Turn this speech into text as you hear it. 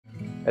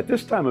At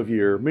this time of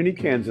year, many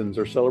Kansans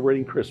are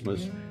celebrating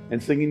Christmas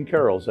and singing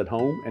carols at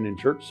home and in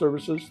church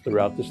services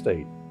throughout the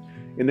state.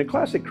 In the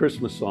classic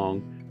Christmas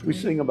song, we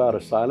sing about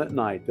a silent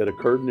night that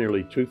occurred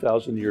nearly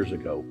 2,000 years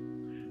ago.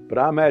 But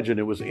I imagine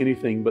it was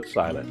anything but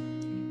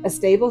silent. A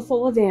stable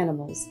full of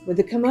animals with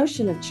the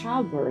commotion of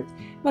childbirth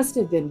must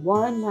have been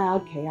one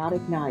loud,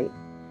 chaotic night.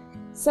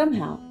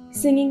 Somehow,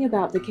 singing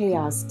about the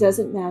chaos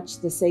doesn't match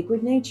the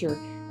sacred nature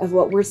of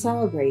what we're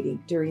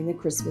celebrating during the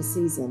Christmas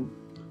season.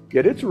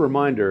 Yet it's a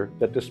reminder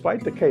that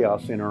despite the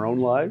chaos in our own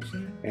lives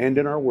and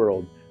in our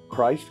world,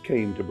 Christ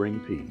came to bring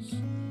peace.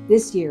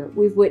 This year,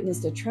 we've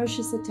witnessed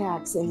atrocious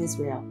attacks in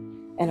Israel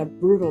and a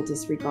brutal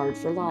disregard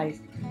for life,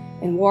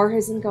 and war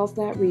has engulfed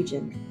that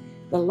region,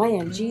 the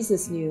land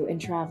Jesus knew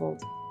and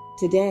traveled.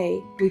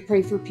 Today, we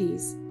pray for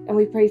peace, and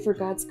we pray for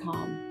God's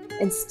calm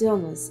and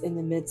stillness in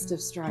the midst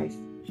of strife.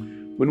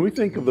 When we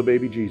think of the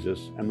baby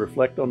Jesus and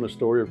reflect on the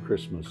story of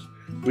Christmas,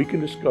 we can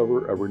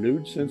discover a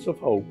renewed sense of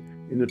hope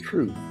in the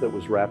truth that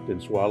was wrapped in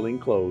swaddling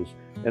clothes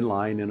and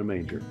lying in a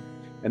manger,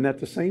 and that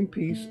the same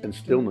peace and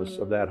stillness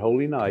of that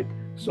holy night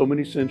so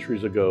many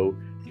centuries ago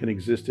can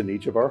exist in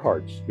each of our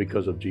hearts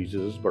because of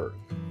Jesus' birth.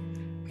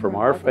 From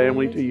our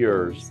family to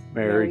yours,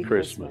 Merry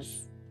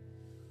Christmas.